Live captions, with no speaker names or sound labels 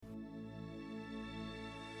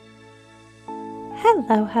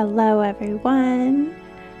Hello everyone.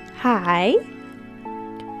 Hi.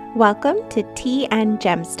 Welcome to Tea and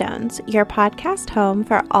Gemstones, your podcast home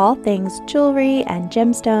for all things jewelry and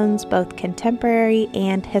gemstones, both contemporary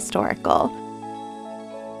and historical.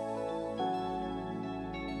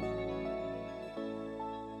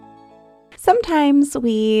 Sometimes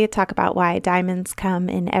we talk about why diamonds come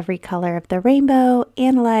in every color of the rainbow,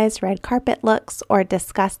 analyze red carpet looks, or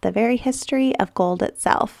discuss the very history of gold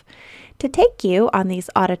itself. To take you on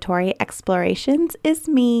these auditory explorations is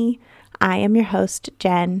me. I am your host,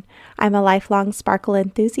 Jen. I'm a lifelong sparkle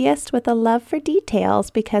enthusiast with a love for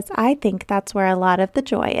details because I think that's where a lot of the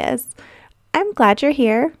joy is. I'm glad you're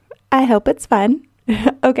here. I hope it's fun.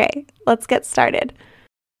 Okay, let's get started.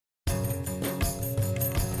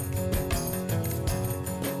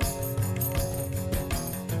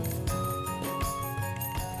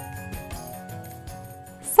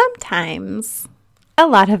 Sometimes, a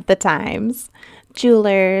lot of the times,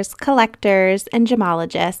 jewelers, collectors, and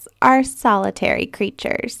gemologists are solitary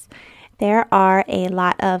creatures. There are a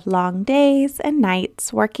lot of long days and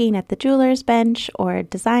nights working at the jeweler's bench or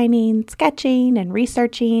designing, sketching, and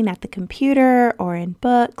researching at the computer or in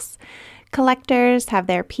books. Collectors have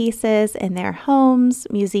their pieces in their homes.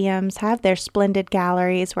 Museums have their splendid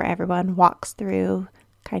galleries where everyone walks through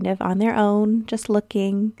kind of on their own, just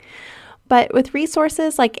looking. But with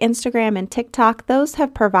resources like Instagram and TikTok, those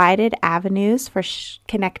have provided avenues for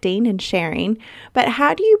connecting and sharing. But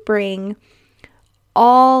how do you bring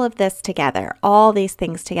all of this together, all these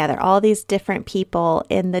things together, all these different people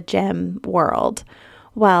in the gem world?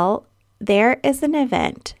 Well, there is an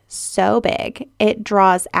event so big, it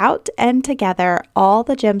draws out and together all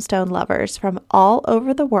the gemstone lovers from all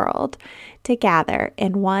over the world to gather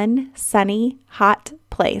in one sunny, hot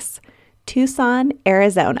place, Tucson,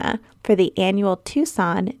 Arizona, for the annual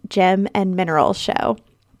Tucson Gem and Mineral Show.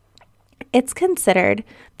 It's considered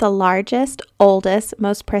the largest, oldest,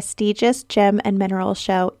 most prestigious gem and mineral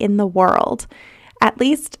show in the world. At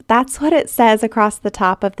least that's what it says across the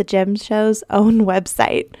top of the gem show's own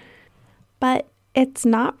website. But it's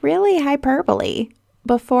not really hyperbole.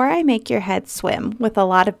 Before I make your head swim with a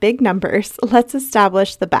lot of big numbers, let's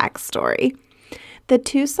establish the backstory. The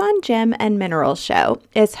Tucson Gem and Mineral Show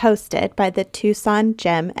is hosted by the Tucson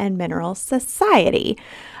Gem and Mineral Society,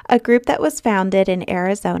 a group that was founded in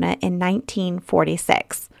Arizona in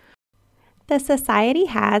 1946. The society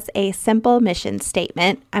has a simple mission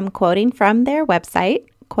statement. I'm quoting from their website,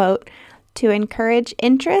 quote, "To encourage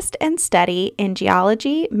interest and study in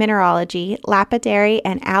geology, mineralogy, lapidary,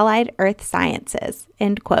 and allied earth sciences,"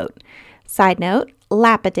 end quote. Side note,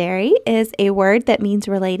 lapidary is a word that means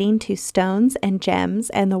relating to stones and gems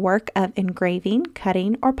and the work of engraving,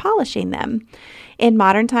 cutting, or polishing them. In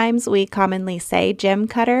modern times, we commonly say gem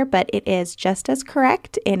cutter, but it is just as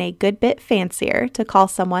correct and a good bit fancier to call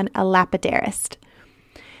someone a lapidarist.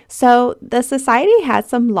 So the society has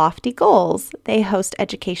some lofty goals. They host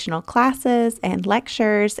educational classes and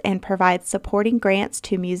lectures and provide supporting grants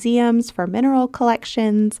to museums for mineral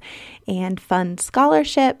collections and fund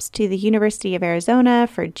scholarships to the University of Arizona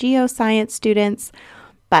for geoscience students.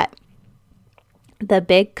 But the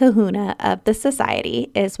big kahuna of the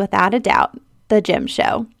society is without a doubt the gem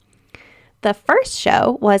show. The first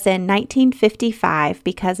show was in 1955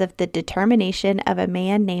 because of the determination of a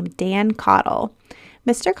man named Dan Cottle.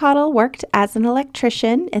 Mr. Cottle worked as an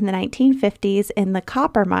electrician in the 1950s in the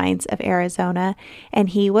copper mines of Arizona, and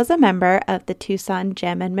he was a member of the Tucson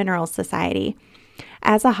Gem and Mineral Society.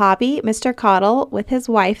 As a hobby, Mr. Cottle, with his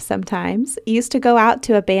wife sometimes, used to go out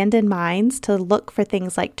to abandoned mines to look for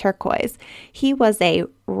things like turquoise. He was a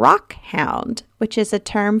rock hound, which is a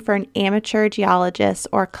term for an amateur geologist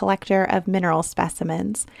or collector of mineral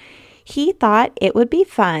specimens. He thought it would be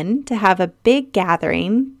fun to have a big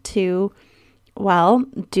gathering to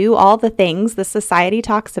do all the things the society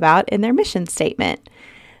talks about in their mission statement.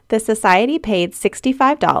 The society paid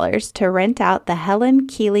 $65 to rent out the Helen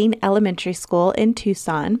Keeling Elementary School in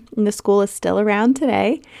Tucson, and the school is still around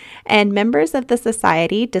today, and members of the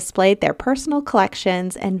society displayed their personal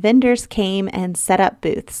collections, and vendors came and set up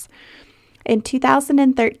booths. In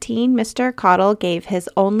 2013, Mr. Cottle gave his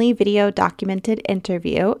only video documented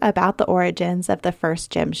interview about the origins of the first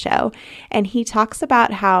gem show, and he talks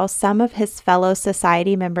about how some of his fellow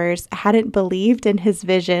society members hadn't believed in his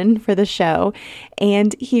vision for the show,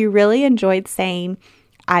 and he really enjoyed saying,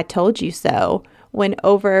 "I told you so," when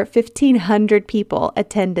over 1,500 people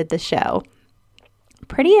attended the show.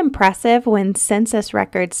 Pretty impressive when census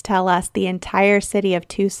records tell us the entire city of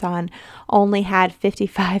Tucson only had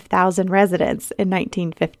 55,000 residents in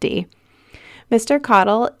 1950. Mr.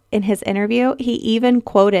 Cottle, in his interview, he even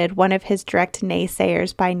quoted one of his direct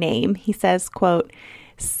naysayers by name. He says, quote,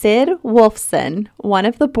 Sid Wolfson, one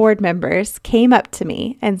of the board members, came up to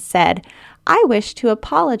me and said, I wish to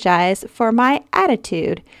apologize for my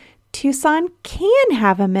attitude. Tucson can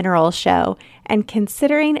have a mineral show, and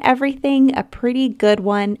considering everything, a pretty good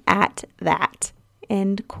one at that.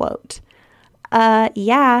 End quote.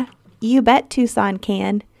 Yeah, you bet Tucson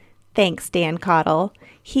can. Thanks, Dan Cottle.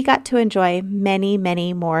 He got to enjoy many,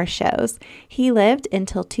 many more shows. He lived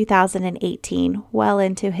until 2018, well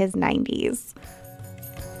into his 90s.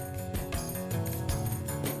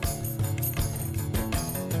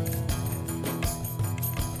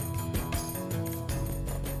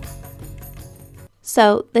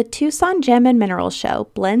 So the Tucson Gem and Mineral Show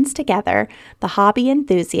blends together the hobby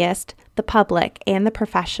enthusiast, the public, and the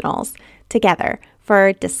professionals together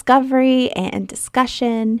for discovery and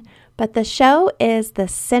discussion. But the show is the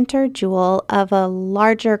center jewel of a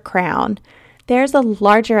larger crown. There's a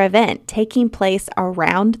larger event taking place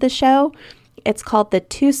around the show. It's called the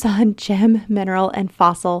Tucson Gem, Mineral, and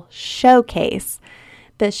Fossil Showcase.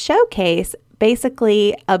 The showcase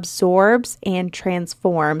basically absorbs and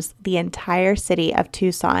transforms the entire city of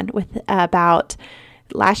Tucson with about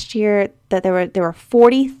last year that there were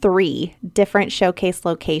 43 different showcase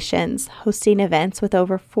locations hosting events with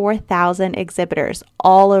over 4,000 exhibitors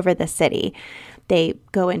all over the city. They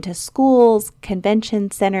go into schools,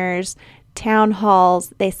 convention centers, town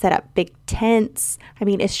halls. They set up big tents. I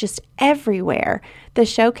mean, it's just everywhere. The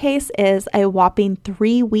showcase is a whopping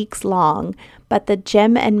 3 weeks long, but the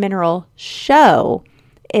Gem and Mineral Show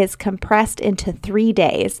is compressed into 3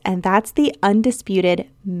 days, and that's the undisputed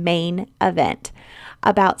main event.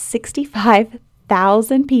 About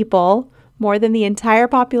 65,000 people, more than the entire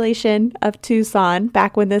population of Tucson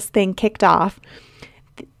back when this thing kicked off.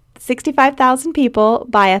 65,000 people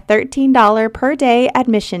buy a $13 per day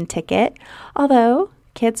admission ticket, although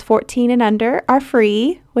kids 14 and under are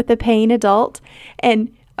free with a paying adult.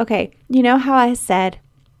 And okay, you know how I said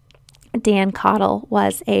Dan Cottle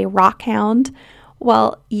was a rock hound?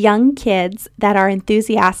 Well, young kids that are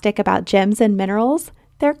enthusiastic about gems and minerals,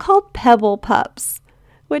 they're called pebble pups,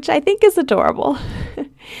 which I think is adorable.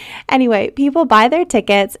 Anyway, people buy their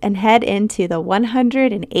tickets and head into the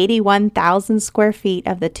 181,000 square feet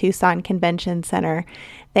of the Tucson Convention Center.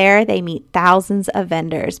 There, they meet thousands of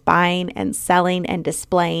vendors buying and selling and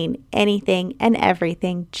displaying anything and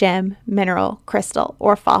everything gem, mineral, crystal,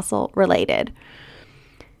 or fossil related.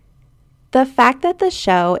 The fact that the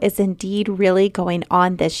show is indeed really going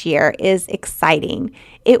on this year is exciting.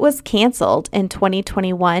 It was canceled in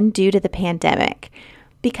 2021 due to the pandemic.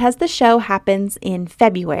 Because the show happens in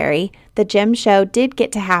February, the Gem Show did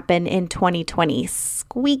get to happen in 2020,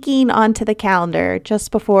 squeaking onto the calendar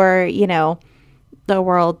just before, the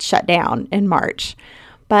world shut down in March.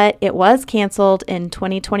 But it was canceled in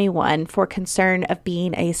 2021 for concern of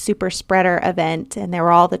being a super spreader event, and there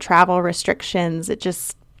were all the travel restrictions. It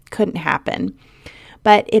just couldn't happen.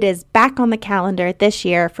 But it is back on the calendar this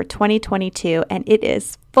year for 2022, and it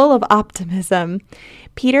is full of optimism.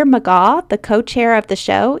 Peter McGaw, the co-chair of the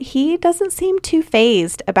show, he doesn't seem too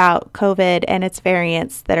fazed about COVID and its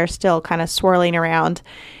variants that are still kind of swirling around.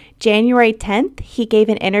 January 10th, he gave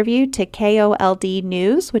an interview to KOLD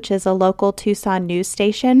News, which is a local Tucson news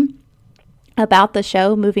station, about the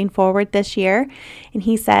show moving forward this year. And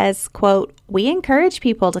he says, quote, "We encourage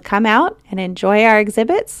people to come out and enjoy our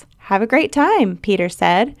exhibits. Have a great time," Peter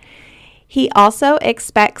said. He also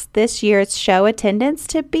expects this year's show attendance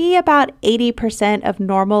to be about 80% of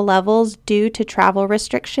normal levels due to travel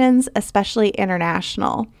restrictions, especially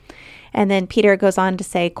international. And then Peter goes on to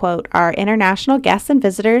say, quote, "Our international guests and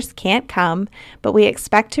visitors can't come, but we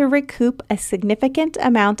expect to recoup a significant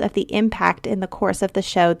amount of the impact in the course of the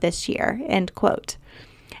show this year," end quote.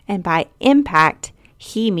 And by impact,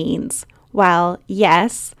 he means, while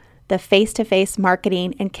yes, the face-to-face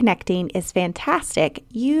marketing and connecting is fantastic,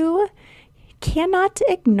 you cannot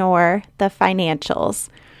ignore the financials.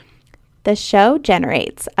 The show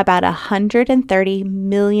generates about $130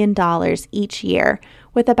 million each year,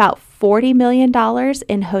 with about $40 million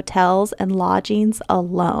in hotels and lodgings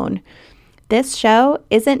alone. This show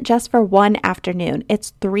isn't just for one afternoon.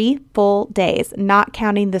 It's 3 full days, not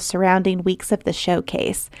counting the surrounding weeks of the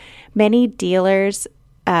showcase. Many dealers,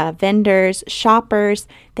 vendors, shoppers,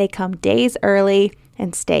 they come days early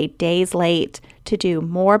and stay days late to do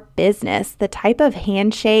more business. The type of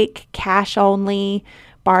handshake, cash only,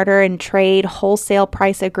 barter and trade, wholesale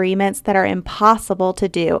price agreements that are impossible to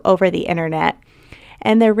do over the internet.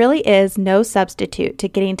 And there really is no substitute to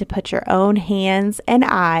getting to put your own hands and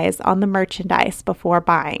eyes on the merchandise before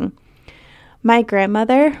buying. My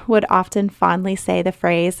grandmother would often fondly say the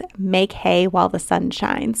phrase, "make hay while the sun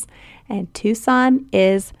shines." And Tucson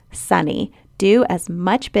is sunny. Do as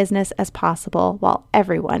much business as possible while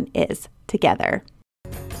everyone is together.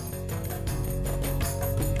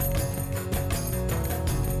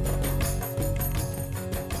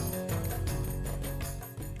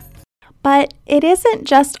 But it isn't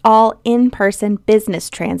just all in-person business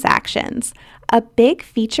transactions. A big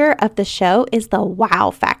feature of the show is the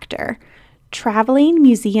wow factor. Traveling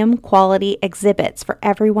museum quality exhibits for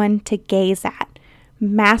everyone to gaze at.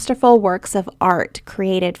 Masterful works of art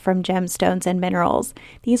created from gemstones and minerals.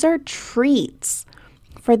 These are treats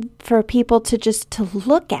for people to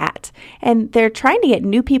look at. And they're trying to get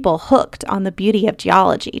new people hooked on the beauty of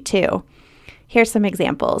geology too. Here's some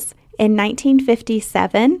examples. In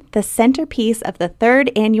 1957, the centerpiece of the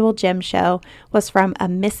third annual gem show was from a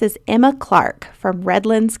Mrs. Emma Clark from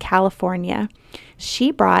Redlands, California.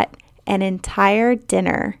 She brought an entire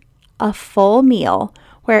dinner, a full meal,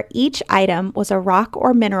 where each item was a rock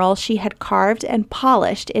or mineral she had carved and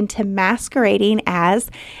polished into masquerading as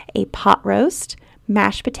a pot roast,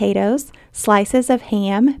 mashed potatoes, slices of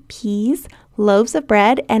ham, peas, loaves of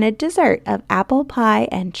bread, and a dessert of apple pie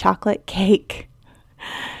and chocolate cake.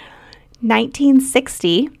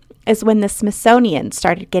 1960 is when the Smithsonian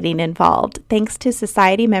started getting involved, thanks to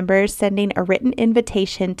society members sending a written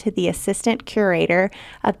invitation to the assistant curator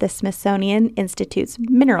of the Smithsonian Institute's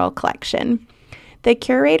mineral collection. The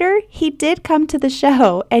curator, he did come to the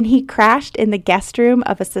show, and he crashed in the guest room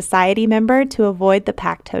of a society member to avoid the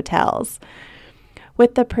packed hotels.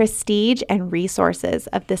 With the prestige and resources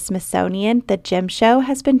of the Smithsonian, the Gem Show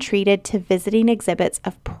has been treated to visiting exhibits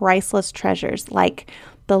of priceless treasures like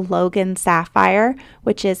the Logan Sapphire,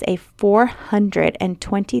 which is a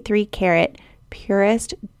 423-carat,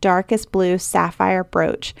 purest, darkest blue sapphire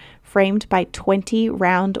brooch framed by 20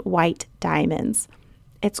 round white diamonds.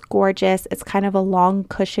 It's gorgeous. It's kind of a long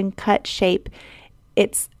cushion cut shape.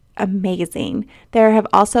 It's amazing. There have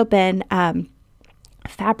also been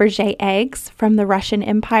Fabergé eggs from the Russian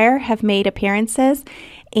Empire have made appearances,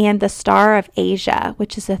 and the Star of Asia,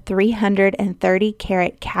 which is a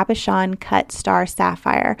 330-carat cabochon cut star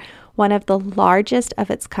sapphire, one of the largest of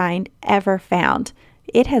its kind ever found.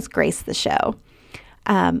 It has graced the show.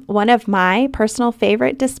 One of my personal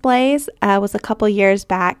favorite displays was a couple years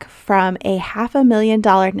back from a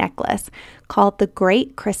 $500,000 necklace called the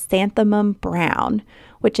Great Chrysanthemum Brown,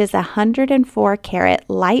 which is a 104-carat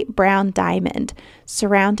light brown diamond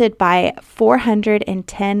surrounded by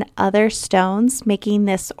 410 other stones, making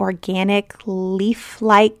this organic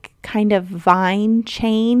leaf-like kind of vine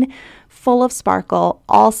chain full of sparkle,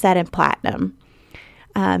 all set in platinum.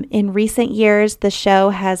 In recent years, the show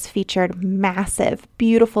has featured massive,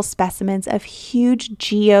 beautiful specimens of huge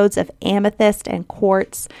geodes of amethyst and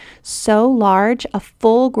quartz, so large a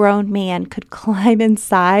full-grown man could climb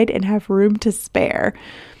inside and have room to spare.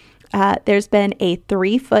 There's been a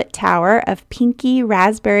 3-foot tower of pinky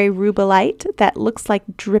raspberry rubellite that looks like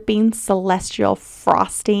dripping celestial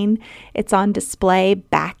frosting. It's on display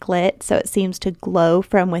backlit, so it seems to glow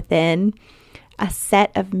from within. A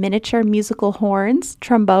set of miniature musical horns,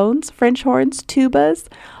 trombones, French horns, tubas,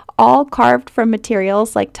 all carved from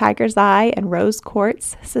materials like tiger's eye and rose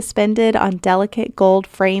quartz, suspended on delicate gold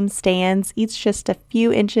frame stands, each just a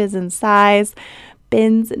few inches in size.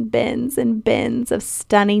 Bins and bins and bins of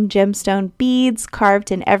stunning gemstone beads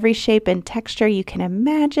carved in every shape and texture you can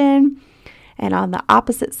imagine. And on the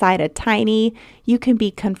opposite side of Tiny, you can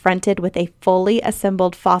be confronted with a fully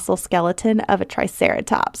assembled fossil skeleton of a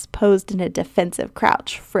triceratops posed in a defensive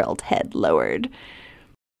crouch, frilled head lowered.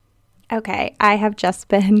 Okay, I have just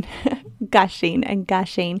been gushing and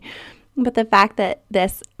gushing, but the fact that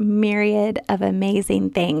this myriad of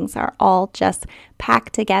amazing things are all just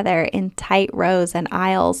packed together in tight rows and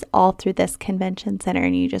aisles all through this convention center,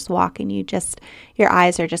 and you just walk and your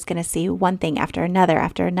eyes are just going to see one thing after another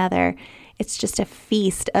after another. It's just a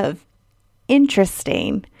feast of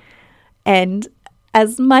interesting. And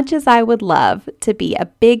as much as I would love to be a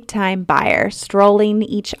big-time buyer, strolling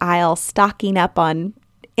each aisle, stocking up on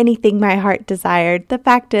anything my heart desired, the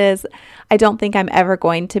fact is, I don't think I'm ever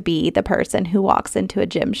going to be the person who walks into a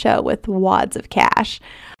gym show with wads of cash.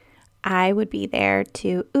 I would be there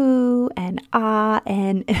to ooh and ah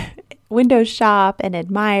and window shop and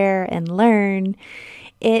admire and learn.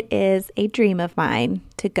 It is a dream of mine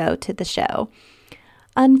to go to the show.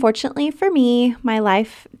 Unfortunately for me, my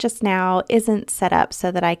life just now isn't set up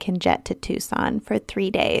so that I can jet to Tucson for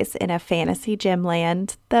 3 days in a fantasy gym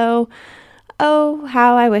land, though, oh,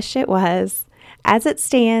 how I wish it was. As it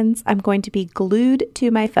stands, I'm going to be glued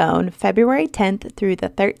to my phone February 10th through the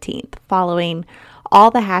 13th, following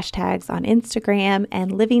all the hashtags on Instagram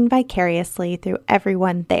and living vicariously through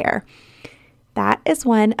everyone there. That is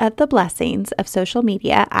one of the blessings of social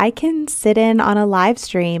media. I can sit in on a live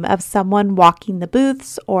stream of someone walking the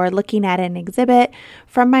booths or looking at an exhibit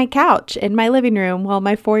from my couch in my living room while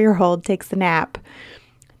my 4-year-old takes a nap.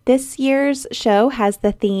 This year's show has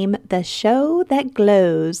the theme, The Show That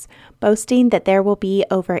Glows, boasting that there will be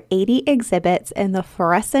over 80 exhibits in the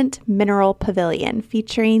Fluorescent Mineral Pavilion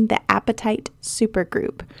featuring the Apatite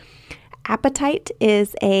Supergroup. Apatite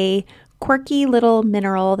is a quirky little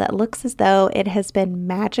mineral that looks as though it has been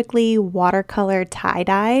magically watercolor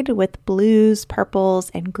tie-dyed with blues, purples,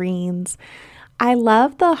 and greens. I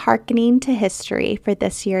love the hearkening to history for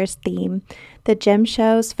this year's theme. The gem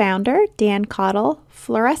show's founder, Dan Cottle,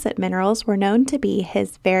 fluorescent minerals were known to be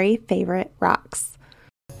his very favorite rocks.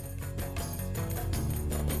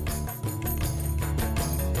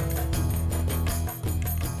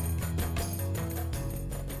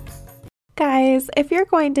 Guys, if you're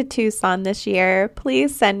going to Tucson this year,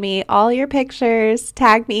 please send me all your pictures,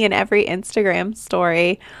 tag me in every Instagram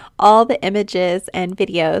story. All the images and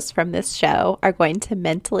videos from this show are going to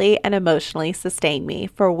mentally and emotionally sustain me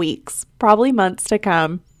for weeks, probably months to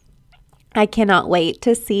come. I cannot wait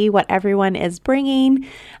to see what everyone is bringing,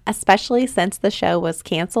 especially since the show was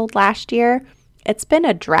canceled last year. It's been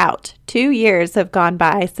a drought. 2 years have gone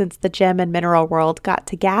by since the gem and mineral world got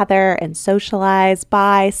to gather and socialize,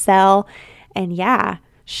 buy, sell, and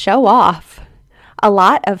show off. A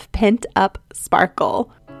lot of pent-up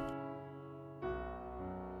sparkle.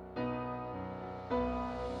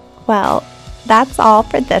 Well, that's all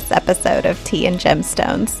for this episode of Tea and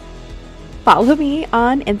Gemstones. Follow me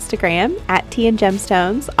on Instagram at Tea and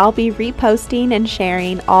Gemstones. I'll be reposting and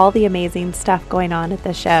sharing all the amazing stuff going on at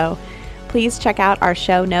the show. Please check out our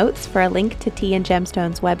show notes for a link to Tea and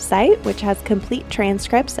Gemstones' website, which has complete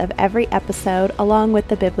transcripts of every episode along with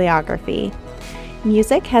the bibliography.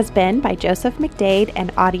 Music has been by Joseph McDade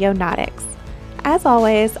and Audionautics. As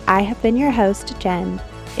always, I have been your host, Jen.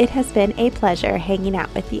 It has been a pleasure hanging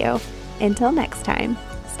out with you. Until next time,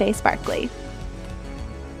 stay sparkly.